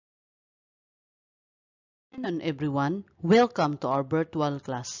Afternoon, everyone. Welcome to our virtual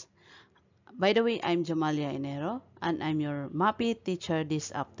class. By the way, I'm Jamalia Enero, and I'm your MAPI teacher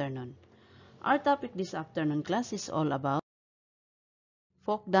this afternoon. Our topic this afternoon class is all about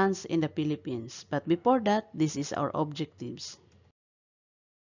folk dance in the Philippines. But before that, this is our objectives.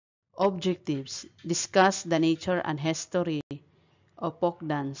 Objectives: discuss the nature and history of folk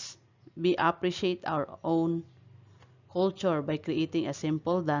dance. We appreciate our own culture by creating a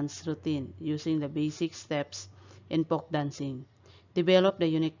simple dance routine using the basic steps in folk dancing. Develop the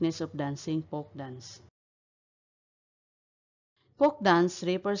uniqueness of dancing folk dance. Folk dance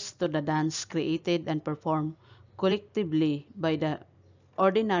refers to the dance created and performed collectively by the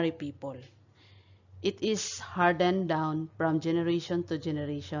ordinary people. It is hardened down from generation to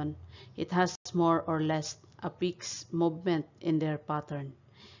generation. It has more or less a fixed movement in their pattern,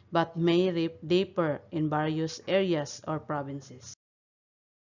 but may differ in various areas or provinces.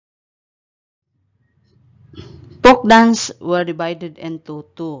 Folk dance were divided into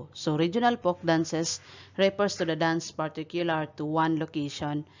two. So regional folk dances refers to the dance particular to one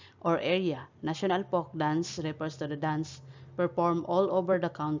location or area. National folk dance refers to the dance performed all over the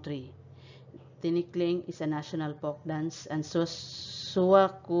country. Tinikling is a national folk dance and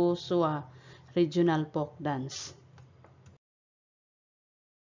Suwakusua regional folk dance.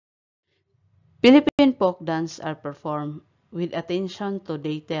 Philippine folk dance are performed with attention to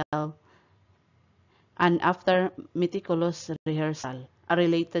detail and after meticulous rehearsal, a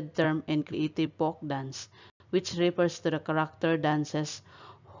related term in creative folk dance, which refers to the character dances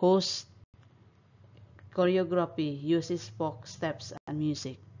whose choreography uses folk steps and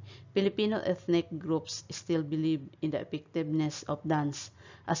music. Filipino ethnic groups still believe in the effectiveness of dance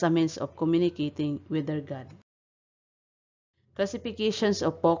as a means of communicating with their God. Classifications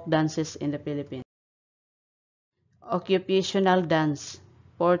of folk dances in the Philippines. Occupational dance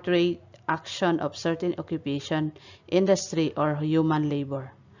portray action of certain occupation, industry, or human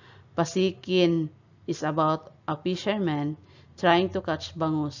labor. Pasikin is about a fisherman trying to catch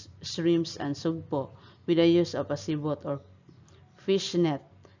bangus, shrimps, and sugpo with the use of a sibot or fish net,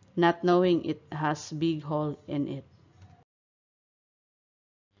 not knowing it has big hole in it.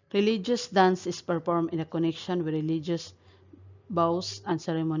 Religious dance is performed in a connection with religious vows and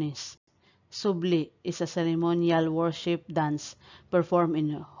ceremonies. Subli is a ceremonial worship dance performed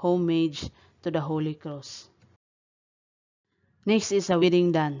in homage to the Holy Cross. Next is a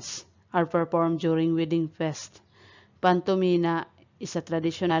wedding dance, are performed during wedding fest. Pantomina is a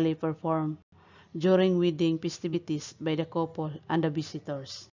traditionally performed during wedding festivities by the couple and the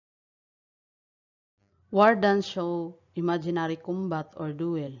visitors. War dance show imaginary combat or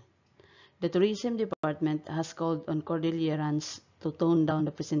duel. The tourism department has called on Cordillerans to tone down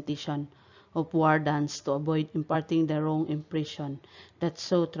the presentation of war dance to avoid imparting the wrong impression that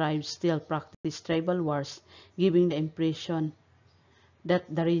so tribes still practice tribal wars, giving the impression that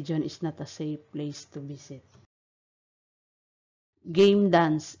the region is not a safe place to visit. Game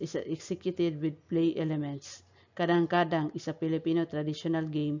dance is executed with play elements. Kadang-kadang is a Filipino traditional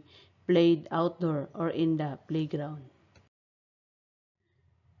game played outdoor or in the playground.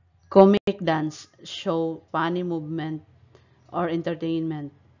 Comic dance show funny movement or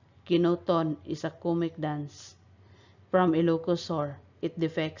entertainment. Kinoton is a comic dance. From Ilocos Sur, it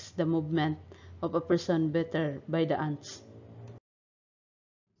depicts the movement of a person better by the ants.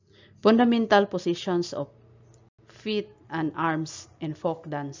 Fundamental positions of feet and arms in folk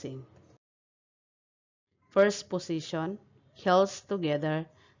dancing. First position, heels together,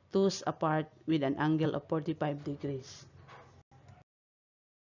 toes apart with an angle of 45 degrees.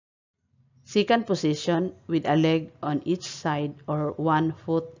 Second position, with a leg on each side or 1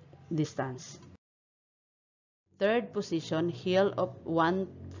 foot distance. Third position, heel of 1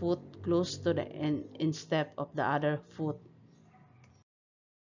 foot close to the instep of the other foot.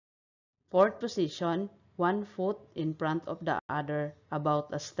 Fourth position, 1 foot in front of the other,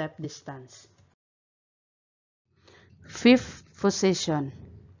 about a step distance. Fifth position,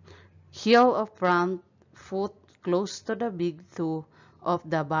 heel of front foot close to the big toe of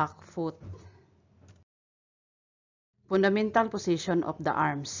the back foot. Fundamental position of the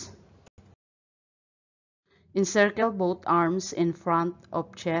arms. Encircle both arms in front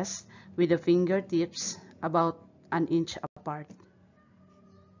of chest with the fingertips about an inch apart.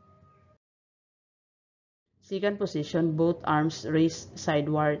 Second position, both arms raised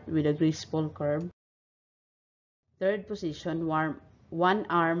sideward with a graceful curve. Third position, one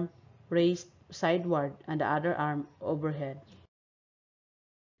arm raised sideward and the other arm overhead.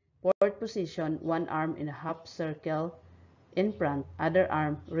 Fourth position, one arm in a half circle in front, other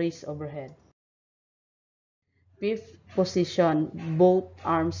arm raised overhead. Fifth position, both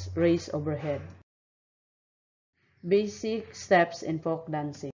arms raised overhead. Basic steps in folk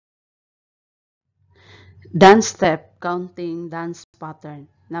dancing. Dance step, counting dance pattern.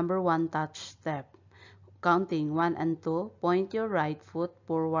 Number 1, touch step. Counting 1 and 2, point your right foot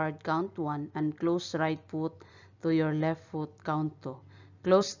forward, count 1, and close right foot to your left foot, count 2.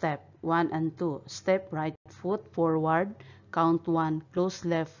 Close step 1 and 2, step right foot forward, count 1, close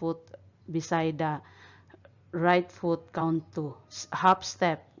left foot beside the right foot, count 2. Hop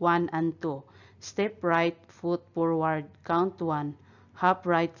step 1 and 2, step right foot forward, count 1, hop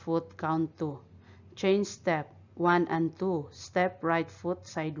right foot, count 2. Change step 1 and 2, step right foot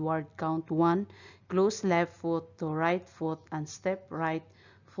sideward, count 1, close left foot to right foot and step right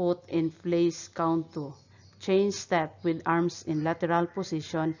foot in place, count 2. Change step with arms in lateral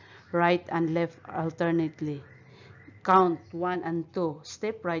position, right and left alternately. Count 1 and 2.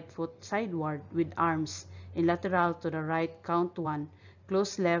 Step right foot sideward with arms in lateral to the right. Count 1.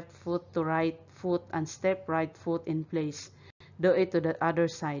 Close left foot to right foot and step right foot in place. Do it to the other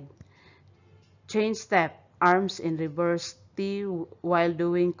side. Change step. Arms in reverse T while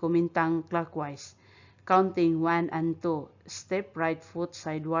doing kumintang clockwise. Counting 1 and 2. Step right foot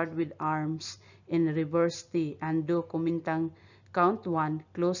sideward with arms in reverse T and do kumintang. Count 1.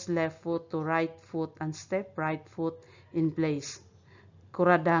 Close left foot to right foot and step right foot in place.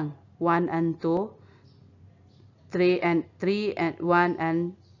 Kuradang 1 and 2, 3 and 1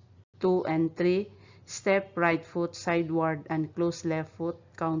 and 2 and 3. Step right foot sideward and close left foot,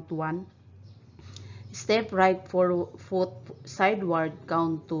 count 1. Step right foot sideward,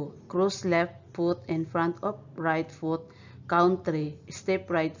 count 2. Cross left foot in front of right foot, count 3. Step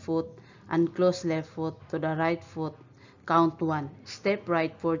right foot and close left foot to the right foot, count 1. Step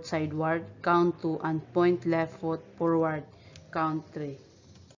right foot sideward, count 2 and point left foot forward, count 3.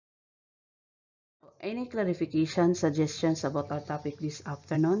 Any clarification, suggestions about our topic this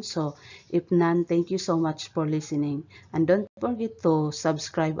afternoon? So if none, thank you so much for listening. And don't forget to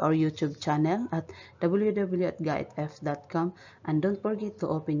subscribe our YouTube channel at www.gaitf.com, and don't forget to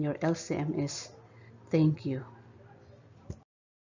open your LCMS. Thank you.